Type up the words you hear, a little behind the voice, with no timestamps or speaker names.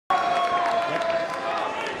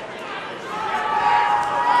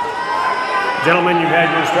Gentlemen, you've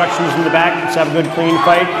had your instructions in the back. Let's have a good, clean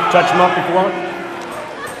fight. Touch them up if you want.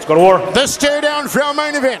 Let's go to war. The stare down for our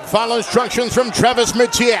main event. Final instructions from Travis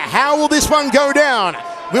Matier. How will this one go down?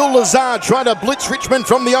 Will Lazar try to blitz Richman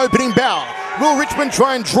from the opening bell? Will Richman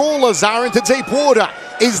try and draw Lazar into deep water?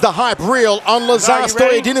 Is the hype real on Lazar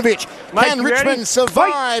Stojadinovic? Can Richman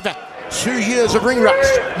survive 2 years of ring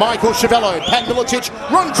rust? Michael Chavello, Pat Milicic,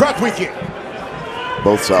 Ron Kruk with you.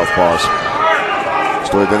 Both southpaws.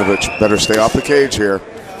 Stojadinovic better stay off the cage here.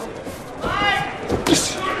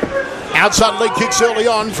 Outside leg kicks early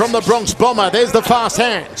on from the Bronx Bomber. There's the fast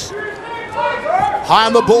hands. High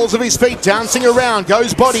on the balls of his feet, dancing around.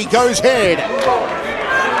 Goes body, goes head.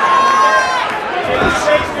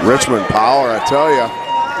 Richman power, I tell you.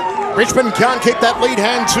 Richman can't keep that lead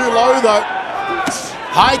hand too low, though.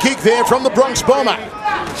 High kick there from the Bronx Bomber.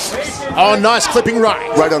 Oh, nice clipping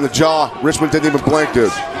right. Right on the jaw. Richman didn't even blink,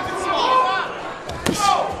 dude.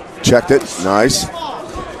 Checked it. Nice.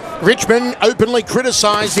 Richman openly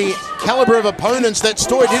criticised the calibre of opponents that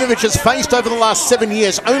Stojadinovic has faced over the last 7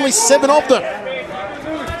 years. Only 7 of them.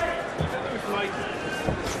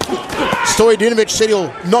 Stojadinovic said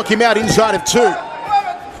he'll knock him out inside of 2.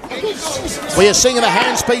 We are seeing the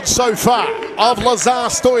hand speed so far of Lazar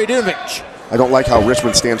Stojadinovic. I don't like how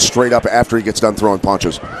Richman stands straight up after he gets done throwing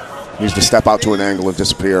punches. He needs to step out to an angle and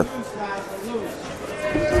disappear.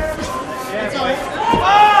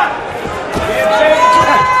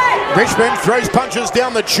 Richman throws punches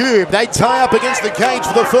down the tube. They tie up against the cage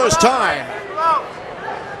for the first time.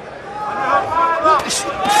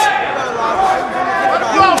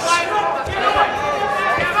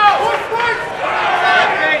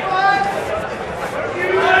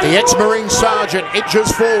 The ex-Marine Sergeant edges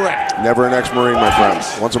forward. Never an ex-Marine, my friend.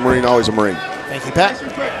 Once a Marine, always a Marine. Thank you, Pat.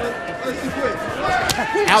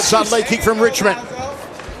 Outside leg kick from Richman.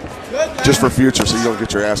 Just for future, so you don't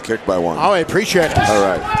get your ass kicked by one. Oh, I appreciate it. All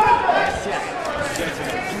right.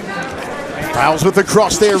 Fouls with the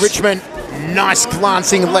cross there, Richman. Nice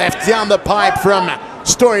glancing left down the pipe from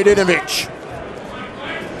Stojadinovic.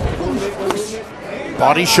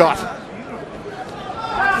 Body shot.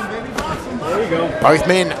 Both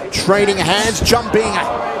men trading hands, jumping.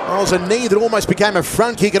 Oh, it was a knee that almost became a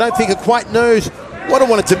front kick. I don't think it quite knows what I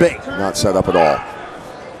want it to be. Not set up at all.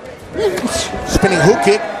 Spinning hook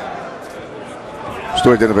kick.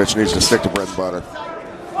 Stojadinovic needs to stick to bread and butter.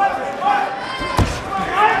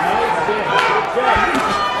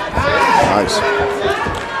 Nice.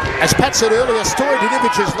 As Pat said earlier,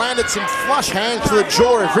 Stojadinovic has landed some flush hands to the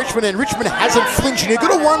jaw of Richman, and Richman hasn't flinched. And you've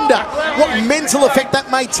got to wonder what mental effect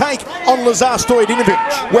that may take on Lazar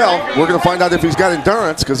Stojadinovic. Well, we're going to find out if he's got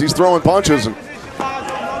endurance, because he's throwing punches and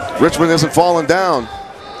Richman isn't falling down.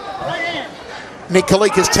 Nick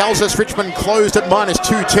Kalikas tells us Richman closed at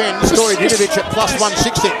 -210, Stojadinovic at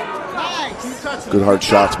 +160. Good hard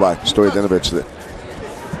shots by Stojadinovic that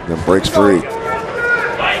then breaks free.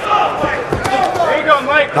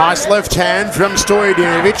 Nice left hand from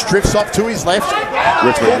Stojadinovic, drifts off to his left.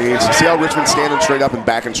 Richman needs, see how Richman's standing straight up and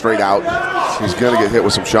backing straight out? He's going to get hit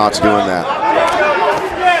with some shots doing that.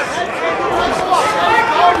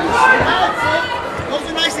 Those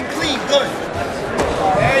are nice and clean, good.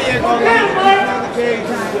 There you go. All right, take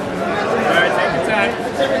your time.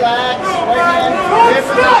 Relax.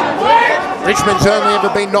 Richman's only ever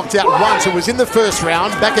been knocked out once. It was in the first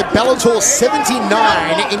round back at Bellator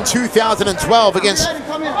 79 in 2012 against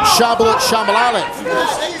Sharbalat Shambalalev.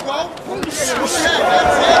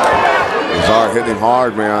 Lazar hitting him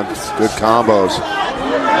hard, man. Good combos.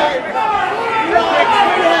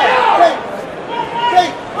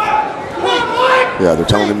 Yeah, they're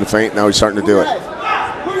telling him to feint. Now he's starting to do it.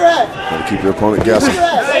 Gotta keep your opponent guessing.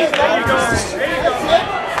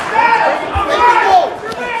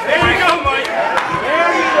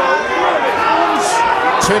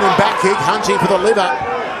 Turning back kick, hunting for the liver.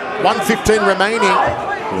 1:15 remaining.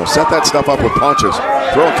 You know, set that stuff up with punches.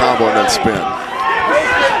 Throw a combo and then spin.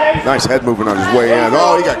 Nice head movement on his way in.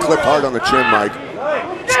 Oh, he got clipped hard on the chin, Mike.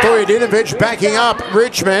 Stojadinovic backing up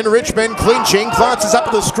Richman. Richman clinching, glances up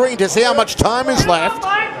at the screen to see how much time is left.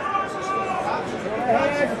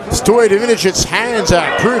 Stojanovic's hands are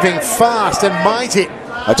proving fast and mighty.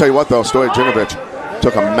 I tell you what, though, Stojadinovic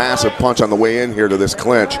took a massive punch on the way in here to this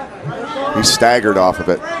clinch. He staggered off of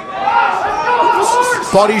it.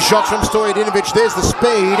 Body shots from Stojadinovic. There's the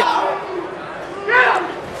speed.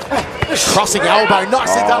 Crossing elbow.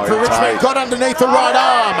 Nicely done from Richman. Tight. Got underneath the right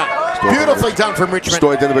arm. Beautifully done from Richman.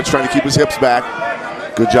 Stojadinovic trying to keep his hips back.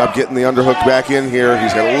 Good job getting the underhook back in here.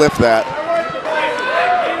 He's got to lift that.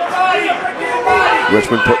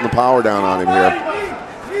 Richman putting the power down on him here.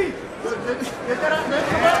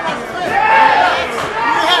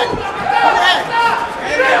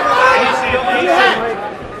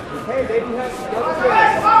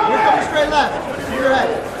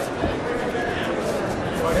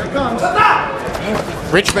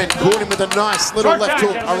 Richman caught him with a nice little left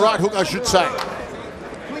hook, a right hook I should say.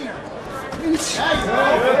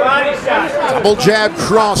 Double jab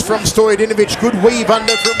cross from Stojadinovic. Good weave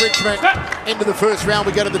under from Richman. Into the first round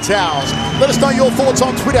we go to the towels. Let us know your thoughts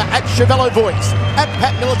on Twitter at ChevelloVoice, at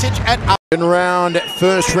Pat Miletich, at round,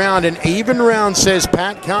 first round, an even round, says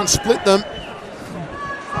Pat. Can't split them.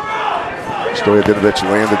 Stojadinovic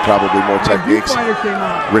landed probably more techniques.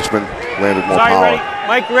 Richman landed more power. Ready?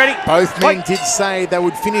 Mike, you ready? Both men did say they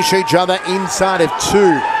would finish each other inside of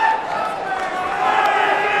 2.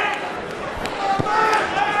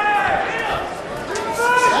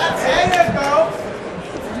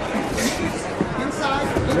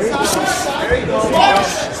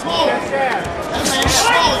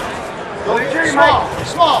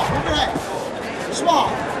 Small. Small.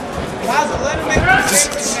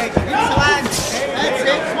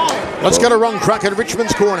 Let's go to Ron Crack at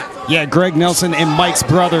Richmond's corner. Yeah, Greg Nelson and Mike's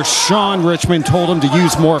brother, Sean Richman, told him to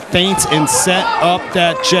use more feints and set up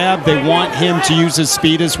that jab. They want him to use his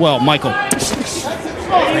speed as well. Michael.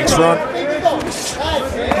 Thanks, Ron.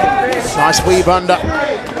 Nice weave under.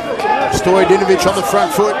 Stojadinovic on the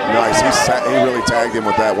front foot. Nice. He really tagged him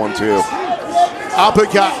with that one, too.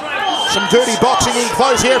 Uppercut. Some dirty boxing in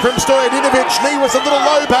close here from Stojadinovic. Knee was a little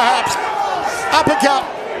low, perhaps. Uppercut.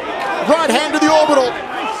 Right hand to the orbital.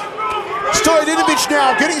 Stojadinovic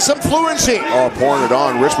now getting some fluency. Oh, pouring it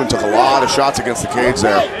on. Richman took a lot of shots against the cage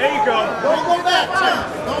there. There you go. Look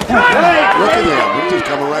at him. He's just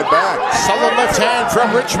coming right back. Solid left hand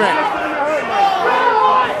from Richman.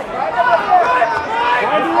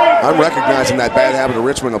 I'm recognizing that bad habit of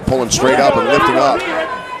Richman of pulling straight up and lifting up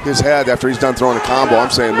his head after he's done throwing a combo. I'm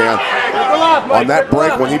saying, man, on that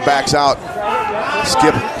break when he backs out,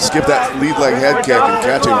 skip that lead leg head kick and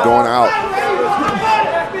catch him going out.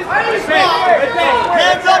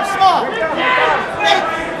 Hands up, small.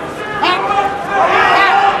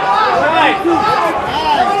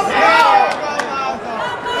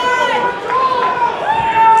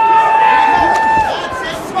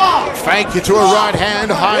 Fake you to a right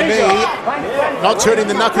hand, high knee. Not turning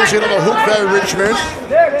the knuckles in on the hook though, Richman.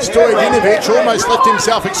 Stojadinovic almost left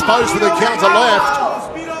himself exposed for the counter left.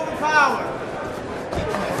 Speed over power.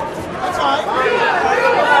 That's all right.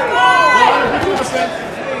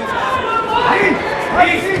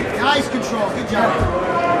 Nice control. Good job.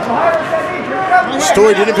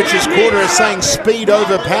 Stojanovic's corner is saying speed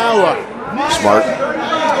over power. Smart.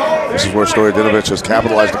 This is where Stojadinovic has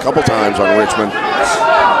capitalized a couple times on Richman.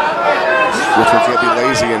 Richman can't be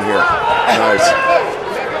lazy in here. Nice.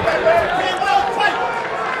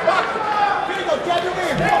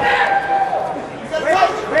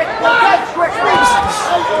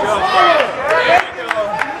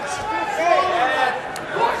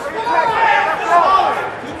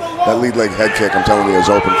 That lead leg head kick, I'm telling you, is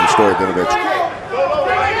open for Stojadinovic.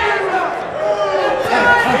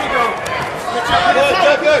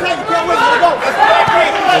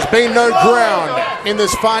 There's been no ground in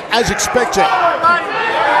this fight as expected.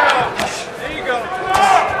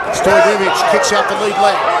 Stojadinovic kicks out the lead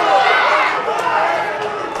leg.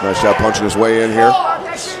 Nice job punching his way in here.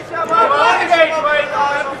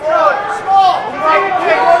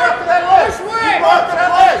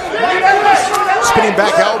 Spinning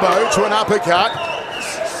back elbow to an uppercut.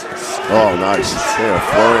 Oh, nice. Yeah,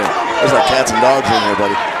 flurry. There's like cats and dogs in here,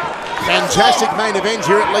 buddy. Fantastic main event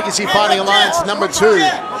here at Legacy Fighting Alliance number 2.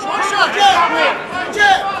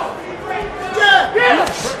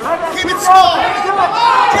 Keep it small.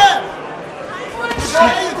 Jab.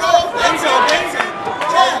 There you go. That's it.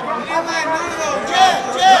 Jab.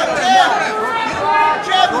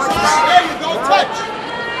 Jab. There you go. Touch.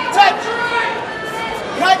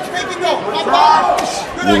 Make it go.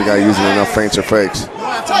 The guy using enough feints or fakes.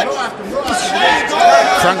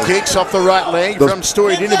 Front kicks off the right leg from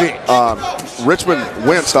Stojadinovic. Richman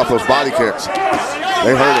winced off those body kicks.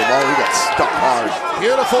 They hurt him. Oh, he got stuck hard.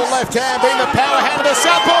 Beautiful left hand being the power hand of the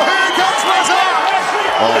southpaw. Here comes Lazar.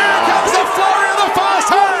 Here comes the flurry of the fast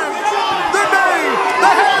hand. The knee, the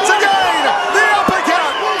hands again, the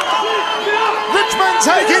uppercut. Richman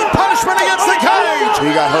taking punishment against the cage.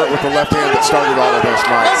 He got hurt with the left hand that started all of this,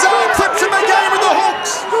 Mike. Lazar clips in the game with the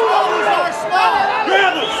hooks.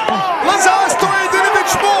 Lazar Stojadinovic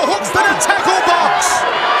more hooks than a tackle box.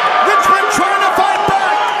 Richman trying to fight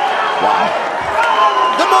back. Wow.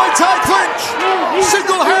 The Muay Thai clinch.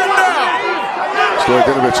 Single hand now.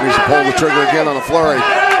 Stojadinovic needs to pull the trigger again on the flurry.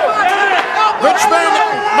 Richman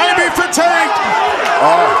may be fatigued.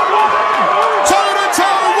 Oh. Toe to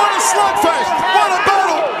toe. What a slugfest. What a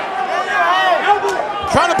battle.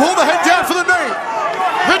 Trying to pull the head down for the knee.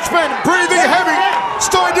 Richman breathing heavy.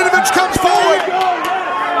 Stojadinovic comes forward.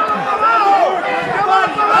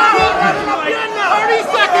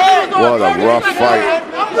 What a rough fight.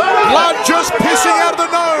 Blood just pissing out of the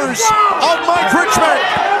nose of Mike Richman.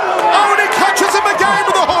 Oh, and he catches him again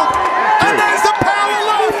with a hook. And there's the power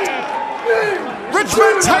left.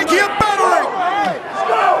 Richman taking a battering.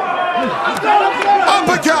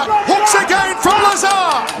 Uppercut. Hooks again from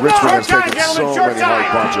Lazar. Richman has taken so many hard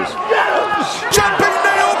punches. Jumping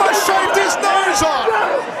knee almost shaved his nose off.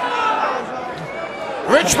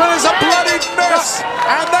 Richman is a bloody mess.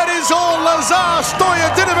 And that is all Lazar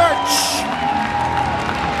Stojadinovic.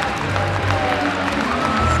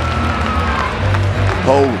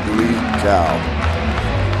 Holy cow.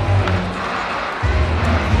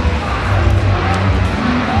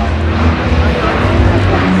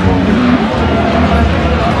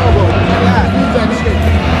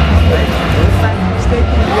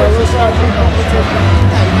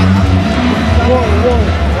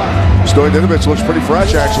 Stojadinovic looks pretty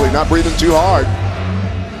fresh, actually, not breathing too hard.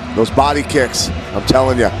 Those body kicks, I'm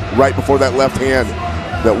telling you, right before that left hand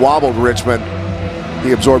that wobbled Richman,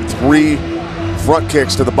 he absorbed 3 front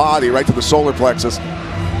kicks to the body, right to the solar plexus,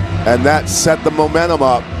 and that set the momentum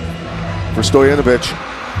up for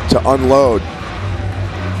Stojadinovic to unload.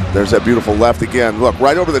 There's that beautiful left again. Look,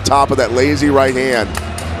 right over the top of that lazy right hand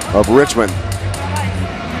of Richman.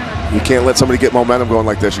 You can't let somebody get momentum going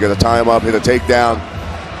like this. You got to tie him up, hit a takedown,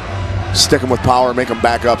 stick him with power, make him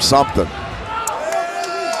back up something.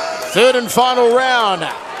 Third and final round.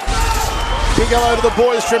 Big hello to the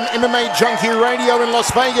boys from MMA Junkie Radio in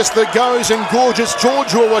Las Vegas. The Goes and gorgeous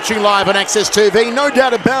George who are watching live on Access TV. No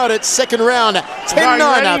doubt about it. Second round,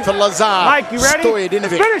 10-9 for Lazar. Mike, you ready?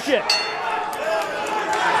 Stojadinovic. Finish it.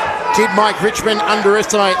 Did Mike Richman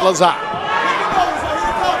underestimate Lazar?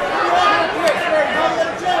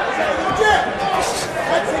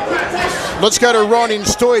 Let's go to Ron in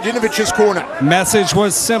Stojadinovic's corner. Message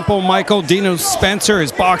was simple, Michael. Dino Spencer,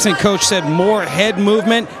 his boxing coach, said more head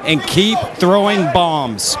movement and keep throwing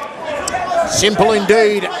bombs. Simple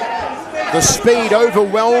indeed. The speed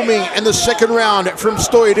overwhelming in the second round from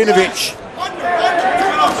Stojadinovic.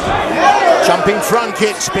 Jumping front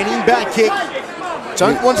kick, spinning back kick.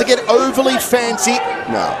 Don't want to get overly fancy.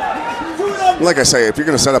 No. Like I say, if you're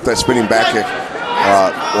going to set up that spinning back kick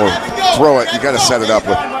or throw it, you got to set it up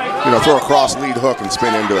with, you know, throw a cross lead hook and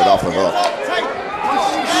spin into it off the hook.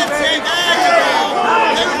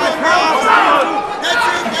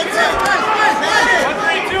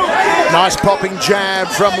 Nice popping jab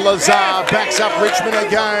from Lazar. Backs up Richman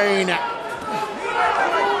again.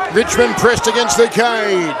 Richman pressed against the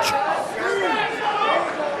cage.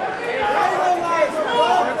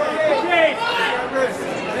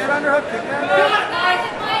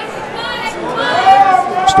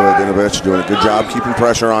 Stojadinovic doing a good job keeping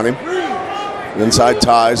pressure on him. Inside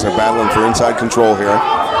ties, they're battling for inside control here.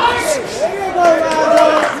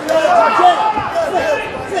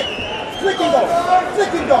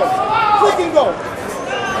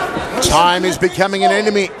 Time is becoming an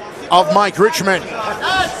enemy of Mike Richman.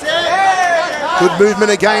 Good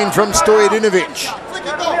movement again from Stojadinovic.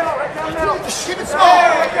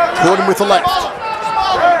 Caught him with the left.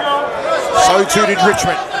 So too did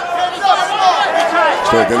Richman.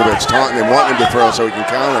 Stojadinovic taunting him, wanting him to throw so he can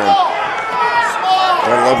counter him. I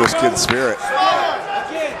love this kid's spirit.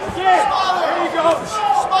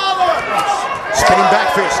 Spinning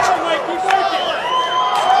back fist.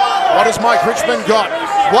 What has Mike Richman got?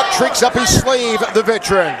 What tricks up his sleeve, the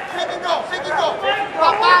veteran?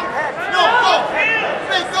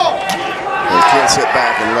 You can't sit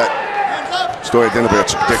back and let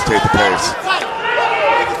Stojadinovic dictate the pace.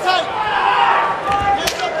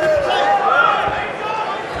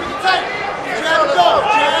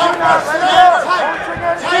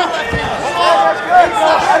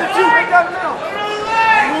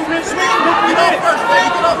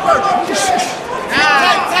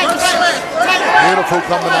 Beautiful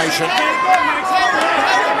combination.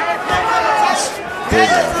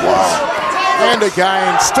 Wow. And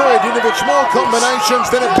again, Stojadinovic, more combinations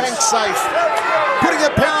than a bank safe. Putting a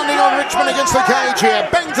pounding on Richman against the cage here.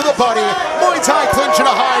 Bang to the body. Muay Thai clinch and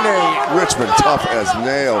a high knee. Richman tough as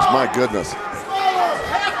nails, my goodness.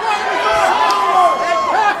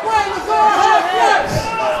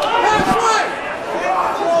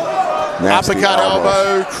 Nasty Uppercut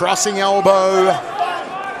elbow, crossing elbow.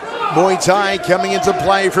 Muay Thai coming into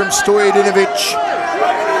play from Stojadinovic.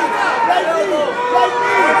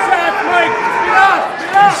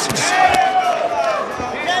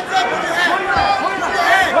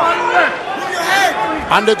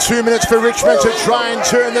 Under 2 minutes for Richman to try and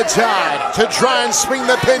turn the tide, to try and swing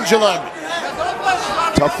the pendulum.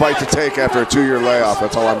 Tough fight to take after a 2-year layoff,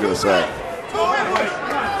 that's all I'm going to say.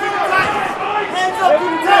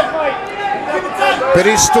 But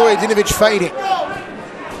is Stojadinovic fading?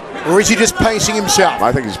 Or is he just pacing himself?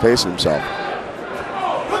 I think he's pacing himself.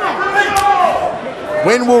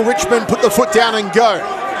 When will Richman put the foot down and go?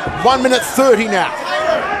 1 minute 30 now.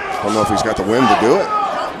 I don't know if he's got the wind to do it.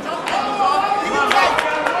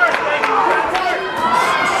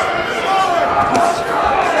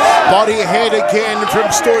 Body head again from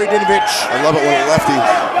Stojadinovic. I love it when a lefty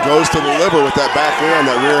goes to the liver with that back hand,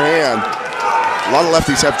 that rear hand. A lot of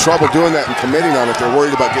lefties have trouble doing that and committing on it. They're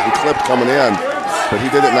worried about getting clipped coming in, but he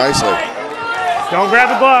did it nicely. Don't grab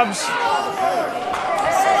the gloves.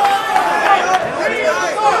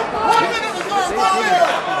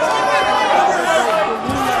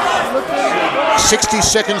 .60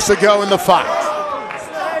 seconds to go in the fight.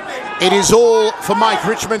 It is all for Mike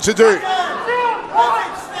Richman to do.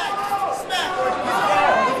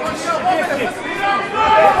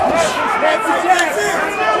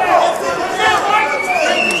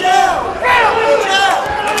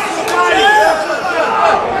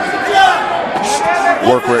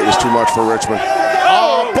 Work rate was too much for Richman.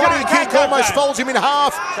 Oh, body kick almost folds him in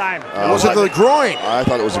half. Time. Was it the groin? I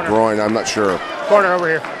thought it was a groin. I'm not sure. Corner over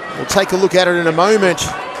here. We'll take a look at it in a moment.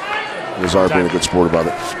 Lazar being a good sport about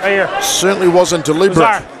it. Right here. Certainly wasn't deliberate.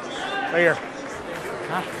 Lazar. Right here.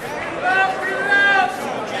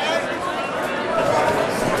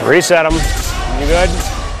 Reset him. You good?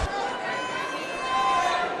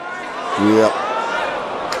 Yep.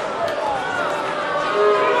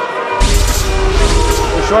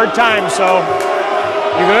 Short time, so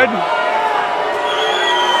you good?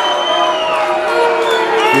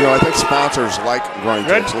 You know, I think sponsors like groin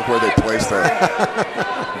Good. kicks. Look where they place their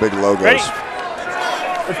big logos. Ready?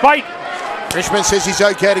 Let's fight. Richman says he's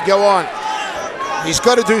okay to go on. He's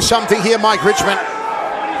got to do something here, Mike Richman.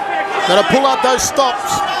 Got to pull out those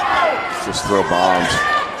stops. Just throw bombs.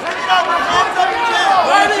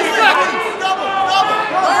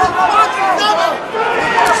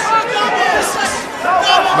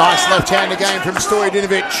 Nice left-hand again from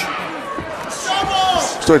Stojadinovic.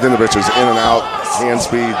 Stojadinovic is in and out, hand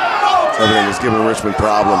speed, everything is giving Richman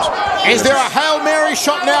problems. Is there a Hail Mary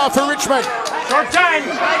shot now for Richman? Short time.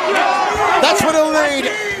 That's what he'll need.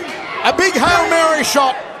 A big Hail Mary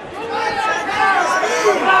shot.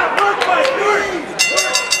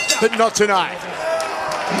 But not tonight.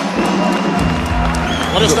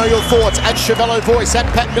 Let us know your thoughts at Chevello Voice, at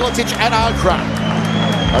Pat Miletich, at Akra.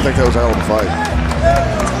 I think that was a hell of a fight.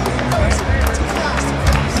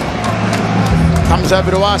 Comes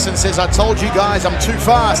over to us and says, I told you guys I'm too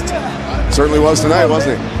fast. Certainly was tonight,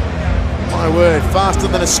 wasn't he? My word, faster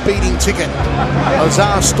than a speeding ticket.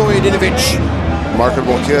 Lazar Stojadinovic.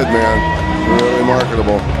 Marketable kid, man. Really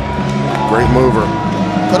marketable. Great mover.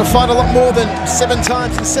 Got to fight a lot more than 7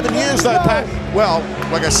 times in 7 years, though, Pat. Well,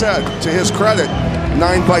 like I said, to his credit,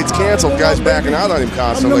 9 fights canceled. Guys backing out on him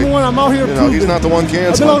constantly. I'm number one. I'm out here. You know, he's not the one I belong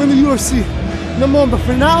canceling. in the UFC. Number one, but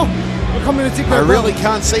for now, I'm coming to take I that. really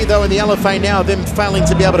can't see, though, in the LFA now, them failing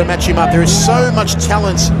to be able to match him up. There is so much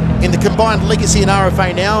talent in the combined Legacy and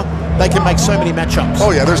RFA now. They can make so many matchups.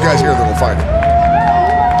 Oh yeah, there's guys here that will fight him.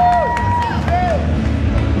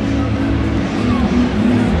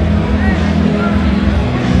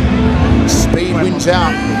 Speed wins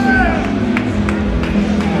out.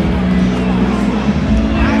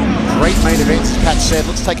 Great main event, as Pat said.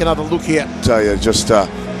 Let's take another look here. I tell you, just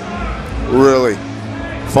really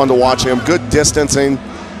fun to watch him. Good distancing,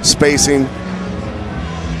 spacing,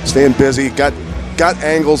 staying busy. Got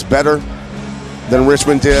angles better than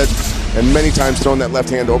Richman did, and many times throwing that left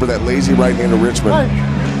hand over that lazy right hand of Richman. Hey,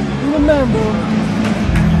 you're the man, bro.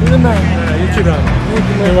 You're the man. You keep on.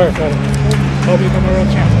 Good work, brother. Hope you come around.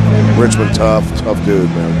 Richman, tough dude,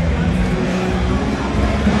 man.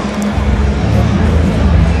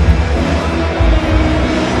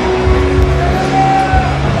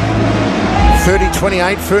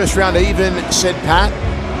 .30-28, first round even, said Pat.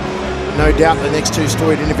 No doubt the next two,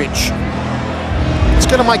 Stojadinovic. Let's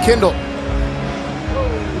go to Mike Kendall.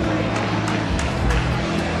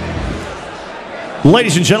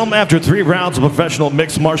 Ladies and gentlemen, after 3 rounds of professional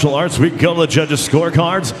mixed martial arts, we go to the judges'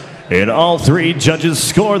 scorecards. And all 3 judges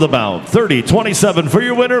score the bout. 30-27 for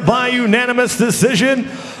your winner by unanimous decision,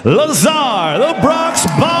 Lazar, the Bronx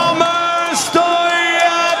Bomber,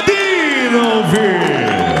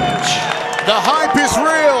 Stojadinovic. The hype is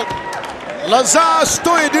real. Lazar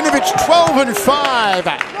Stojadinovic,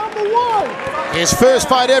 12-5. His first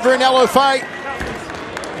fight ever in LFA.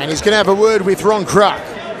 And he's going to have a word with Ron Kruk.